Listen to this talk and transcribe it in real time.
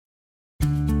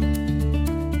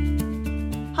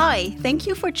Hi, thank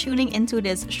you for tuning into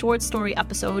this short story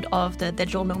episode of the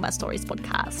Digital Nomad Stories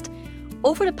podcast.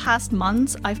 Over the past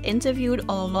months, I've interviewed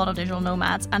a lot of digital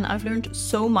nomads and I've learned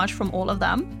so much from all of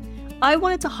them. I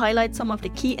wanted to highlight some of the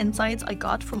key insights I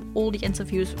got from all the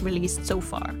interviews released so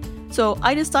far. So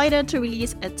I decided to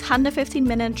release a 10 to 15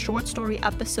 minute short story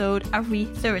episode every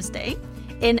Thursday,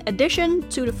 in addition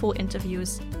to the full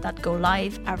interviews that go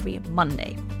live every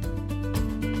Monday.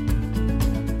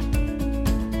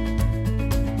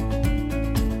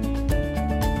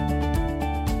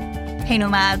 Hey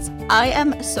Nomads, I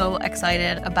am so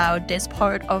excited about this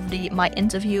part of my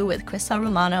interview with Krista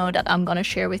Romano that I'm going to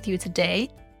share with you today.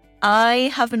 I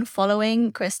have been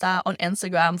following Krista on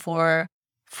Instagram for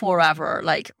forever.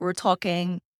 Like, we're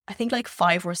talking, I think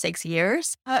 5 or 6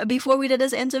 years before we did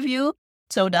this interview.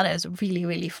 So that is really,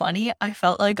 really funny. I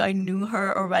felt like I knew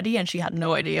her already and she had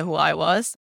no idea who I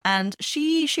was. And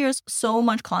she shares so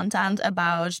much content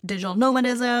about digital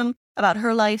nomadism, about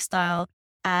her lifestyle.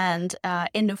 And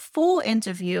in the full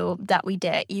interview that we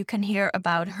did, you can hear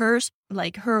about her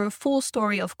full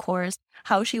story, of course,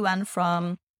 how she went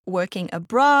from working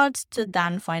abroad to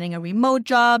then finding a remote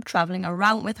job, traveling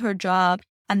around with her job.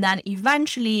 And then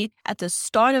eventually, at the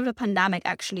start of the pandemic,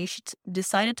 actually, she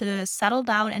decided to settle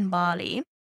down in Bali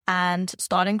and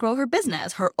start and grow her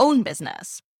business, her own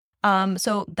business.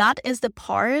 So that is the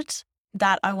part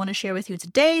that I want to share with you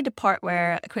today, the part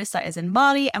where Krista is in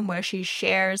Bali and where she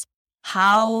shares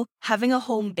how having a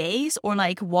home base or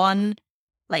one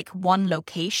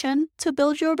location to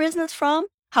build your business from,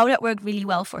 how that worked really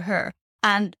well for her.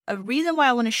 And a reason why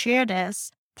I want to share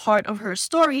this part of her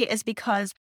story is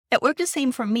because it worked the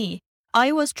same for me.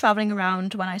 I was traveling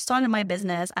around when I started my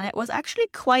business, and it was actually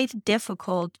quite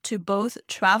difficult to both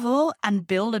travel and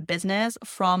build a business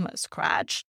from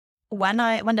scratch. When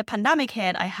the pandemic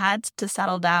hit, I had to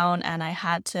settle down and I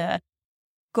had to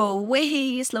go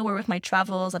way slower with my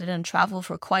travels. I didn't travel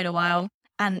for quite a while.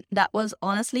 And that was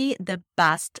honestly the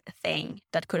best thing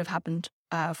that could have happened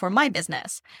for my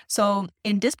business. So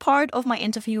in this part of my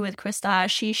interview with Krista,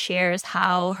 she shares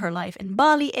how her life in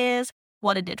Bali is,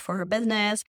 what it did for her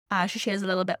business. She shares a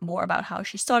little bit more about how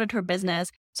she started her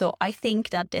business. So I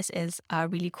think that this is a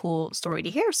really cool story to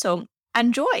hear. So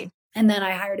enjoy. And then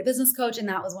I hired a business coach, and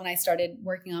that was when I started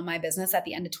working on my business at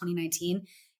the end of 2019.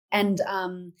 And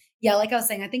like I was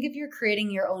saying, I think if you're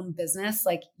creating your own business,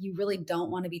 you really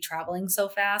don't want to be traveling so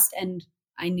fast. And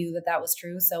I knew that was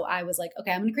true. So I was like,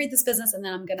 okay, I'm going to create this business and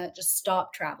then I'm going to just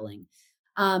stop traveling.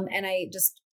 And I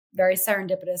just very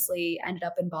serendipitously ended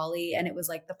up in Bali, and it was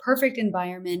the perfect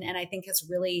environment. And I think has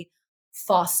really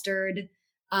fostered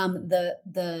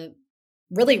the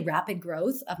really rapid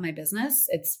growth of my business.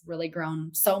 It's really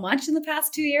grown so much in the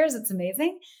past 2 years. It's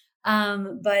amazing. So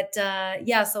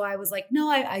I was like, no,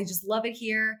 I just love it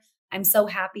here. I'm so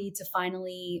happy to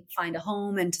finally find a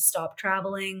home and to stop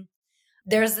traveling.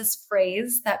 There's this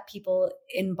phrase that people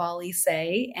in Bali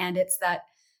say, and it's that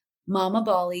Mama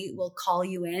Bali will call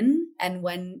you in, and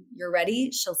when you're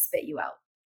ready, she'll spit you out.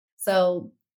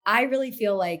 So I really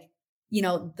feel like,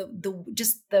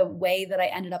 the way that I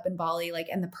ended up in Bali,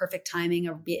 and the perfect timing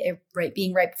of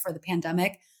being right before the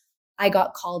pandemic, I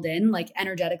got called in,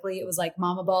 energetically. It was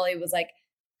Mama Bali was like,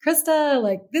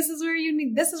 Krista, this is where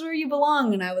you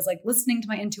belong. And I was listening to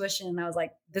my intuition, and I was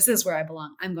like, this is where I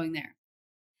belong. I'm going there.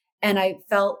 And I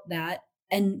felt that.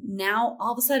 And now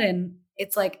all of a sudden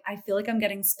it's I feel like I'm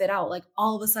getting spit out.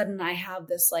 All of a sudden I have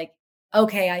this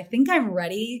okay, I think I'm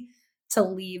ready to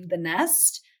leave the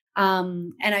nest.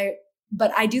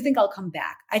 But I do think I'll come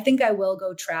back. I think I will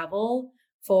go travel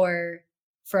for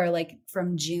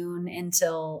from June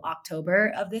until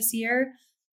October of this year.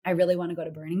 I really want to go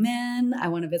to Burning Man. I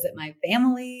want to visit my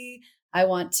family. I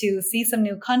want to see some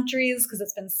new countries because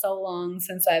it's been so long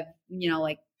since I've,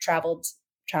 traveled.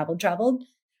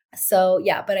 So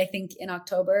yeah, but I think in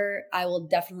October, I will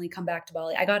definitely come back to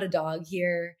Bali. I got a dog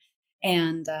here,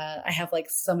 and I have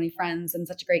so many friends and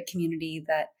such a great community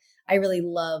that I really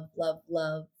love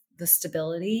the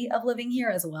stability of living here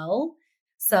as well.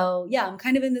 So yeah, I'm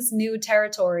kind of in this new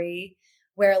territory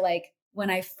where when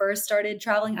I first started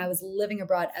traveling, I was living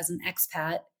abroad as an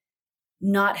expat,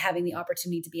 not having the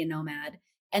opportunity to be a nomad.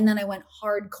 And then I went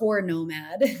hardcore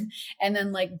nomad and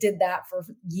then did that for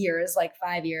years,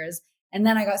 5 years. And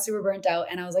then I got super burnt out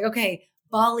and I was like, okay,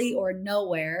 Bali or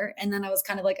nowhere. And then I was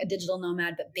kind of a digital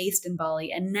nomad, but based in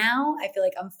Bali. And now I feel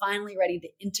like I'm finally ready to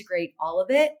integrate all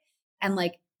of it and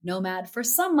nomad for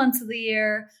some months of the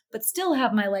year, but still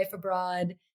have my life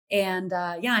abroad. And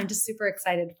I'm just super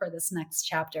excited for this next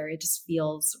chapter. It just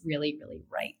feels really, really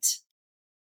right.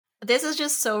 This is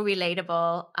just so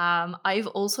relatable. I've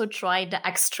also tried the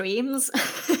extremes.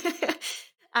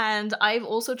 And I've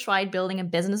also tried building a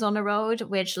business on the road,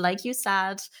 which, like you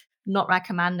said, not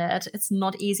recommended. It's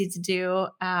not easy to do.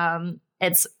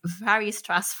 It's very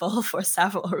stressful for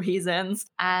several reasons.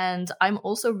 And I'm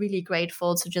also really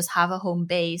grateful to just have a home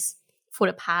base for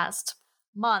the past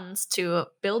months to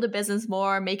build a business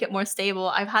more, make it more stable.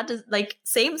 I've had this like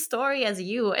same story as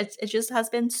you. It just has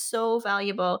been so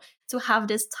valuable to have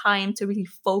this time to really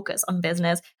focus on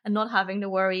business and not having to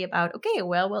worry about, okay,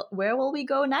 well, where will we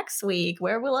go next week?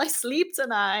 Where will I sleep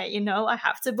tonight? You know, I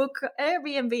have to book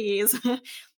Airbnbs.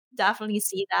 Definitely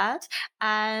see that.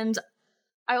 And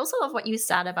I also love what you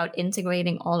said about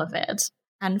integrating all of it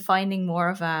and finding more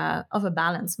of a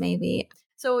balance maybe.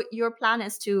 So your plan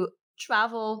is to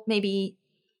travel maybe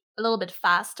a little bit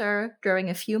faster during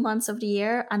a few months of the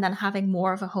year and then having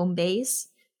more of a home base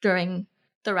during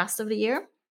the rest of the year?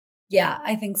 Yeah,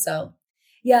 I think so.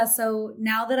 Yeah, so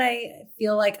now that I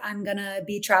feel like I'm going to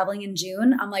be traveling in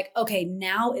June, I'm like, okay,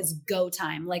 now is go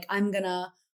time. Like I'm going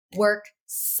to work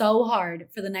so hard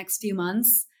for the next few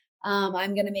months.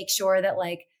 I'm going to make sure that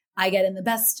like I get in the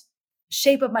best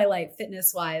shape of my life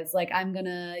fitness wise. Like I'm going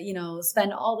to,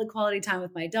 spend all the quality time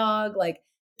with my dog, like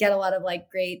get a lot of like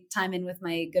great time in with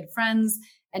my good friends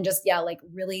and just, yeah, like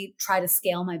really try to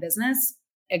scale my business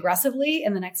aggressively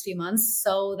in the next few months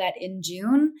so that in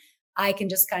June, I can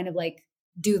just kind of like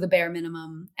do the bare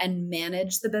minimum and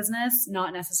manage the business,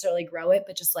 not necessarily grow it,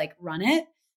 but just like run it.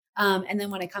 And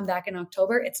then when I come back in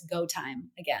October, it's go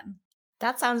time again.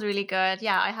 That sounds really good.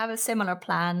 Yeah, I have a similar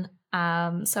plan.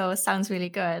 So it sounds really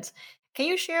good. Can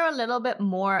you share a little bit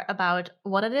more about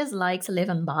what it is like to live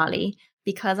in Bali?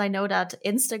 Because I know that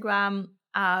Instagram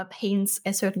paints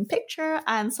a certain picture,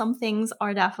 and some things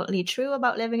are definitely true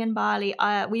about living in Bali.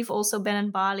 We've also been in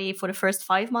Bali for the first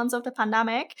 5 months of the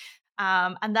pandemic.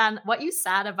 And then what you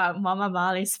said about Mama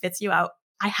Bali spits you out.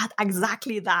 I had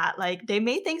exactly that. Like they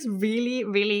made things really,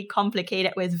 really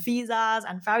complicated with visas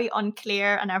and very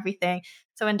unclear and everything.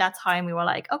 So in that time, we were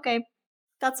like, okay,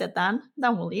 that's it then.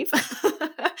 Then we'll leave.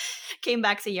 Came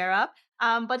back to Europe.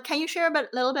 But can you share a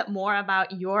little bit more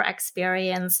about your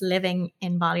experience living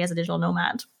in Bali as a digital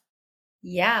nomad?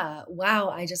 Yeah. Wow.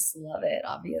 I just love it,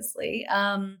 obviously.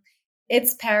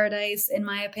 It's paradise, in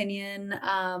my opinion.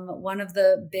 One of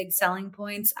the big selling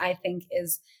points, I think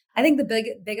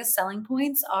the biggest selling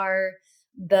points are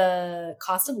the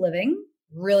cost of living,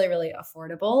 really, really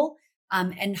affordable,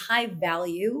 and high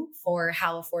value for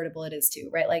how affordable it is too,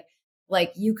 right?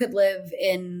 Like you could live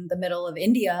in the middle of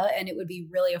India and it would be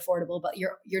really affordable, but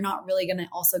you're not really going to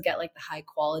also get like the high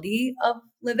quality of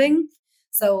living.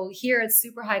 So here it's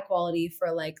super high quality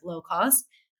for like low cost.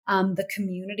 The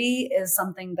community is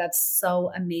something that's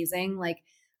so amazing. Like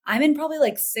I'm in probably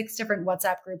like 6 different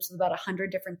WhatsApp groups with about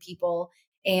 100 different people.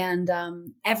 And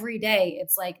every day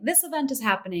it's like, this event is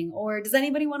happening, or does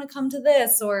anybody want to come to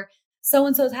this? Or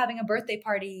so-and-so is having a birthday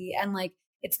party. And like,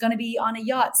 it's going to be on a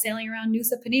yacht sailing around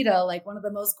Nusa Penida, like one of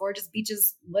the most gorgeous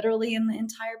beaches literally in the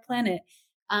entire planet.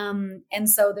 And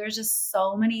so there's just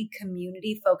so many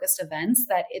community focused events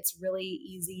that it's really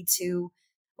easy to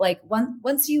like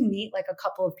once you meet like a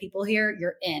couple of people here,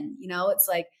 you're in, it's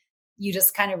like you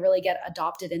just kind of really get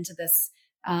adopted into this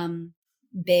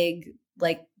big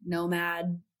like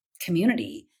nomad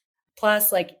community.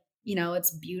 Plus like,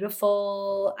 it's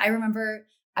beautiful. I remember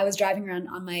I was driving around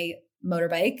on my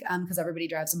motorbike because everybody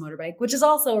drives a motorbike, which is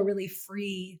also a really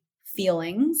free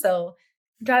feeling. So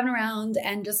driving around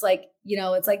and just like,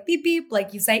 it's like beep, beep,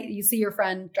 like you see your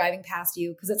friend driving past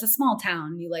you because it's a small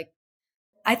town.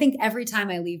 I think every time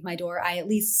I leave my door, I at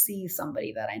least see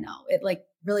somebody that I know. It like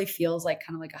really feels like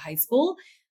kind of like a high school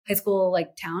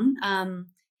like town.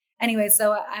 Anyway,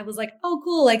 so I was like, oh,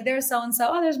 cool. Like there's so-and-so.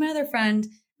 Oh, there's my other friend.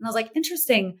 And I was like,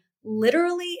 interesting.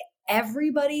 Literally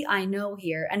everybody I know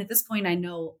here. And at this point, I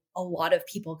know a lot of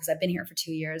people because I've been here for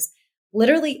 2 years.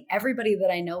 Literally everybody that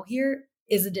I know here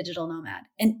is a digital nomad.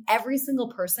 And every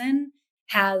single person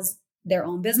has their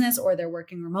own business or they're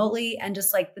working remotely. And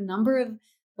just like the number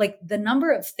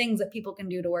of things that people can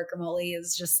do to work remotely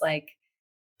is just like,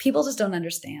 people just don't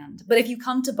understand. But if you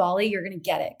come to Bali, you're going to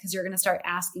get it because you're going to start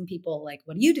asking people like,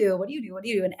 what do you do? What do you do? What do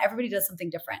you do? And everybody does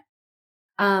something different.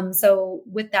 So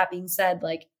with that being said,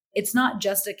 like, it's not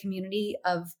just a community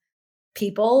of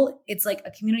people. It's like a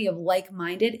community of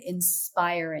like-minded,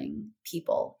 inspiring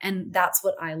people. And that's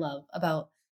what I love about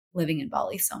living in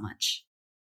Bali so much.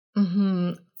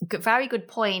 Mm-hmm. Very good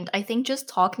point. I think just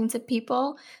talking to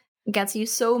people gets you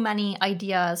so many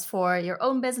ideas for your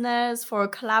own business, for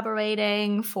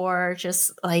collaborating, for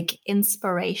just like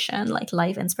inspiration, like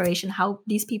life inspiration, how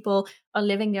these people are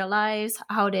living their lives,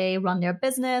 how they run their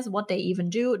business, what they even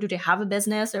do. Do they have a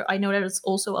business? Or I know there's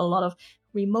also a lot of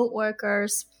remote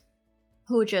workers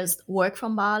who just work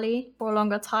from Bali for a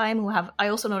longer time, I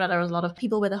also know that there's a lot of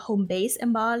people with a home base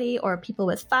in Bali or people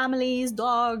with families,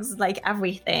 dogs, like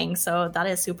everything. So that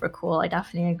is super cool. I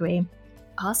definitely agree.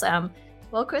 Awesome.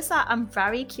 Well, Krista, I'm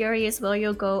very curious where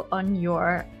you'll go on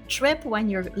your trip when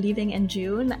you're leaving in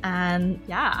June. And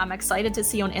yeah, I'm excited to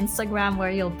see on Instagram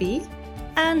where you'll be.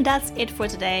 And that's it for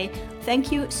today.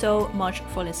 Thank you so much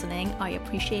for listening. I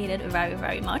appreciate it very,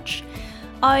 very much.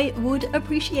 I would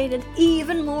appreciate it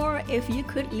even more if you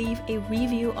could leave a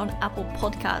review on Apple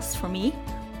Podcasts for me.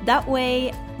 That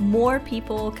way, more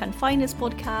people can find this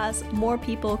podcast, more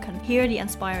people can hear the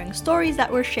inspiring stories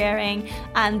that we're sharing,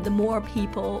 and the more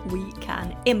people we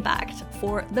can impact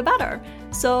for the better.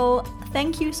 So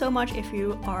thank you so much if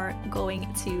you are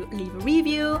going to leave a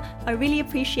review. I really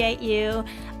appreciate you,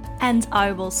 and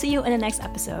I will see you in the next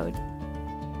episode.